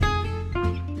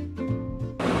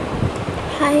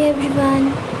Hi everyone.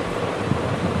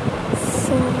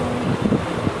 So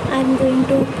I'm going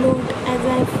to upload as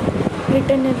I've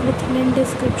written everything in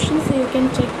description so you can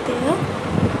check there.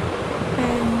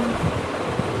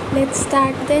 And let's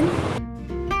start then.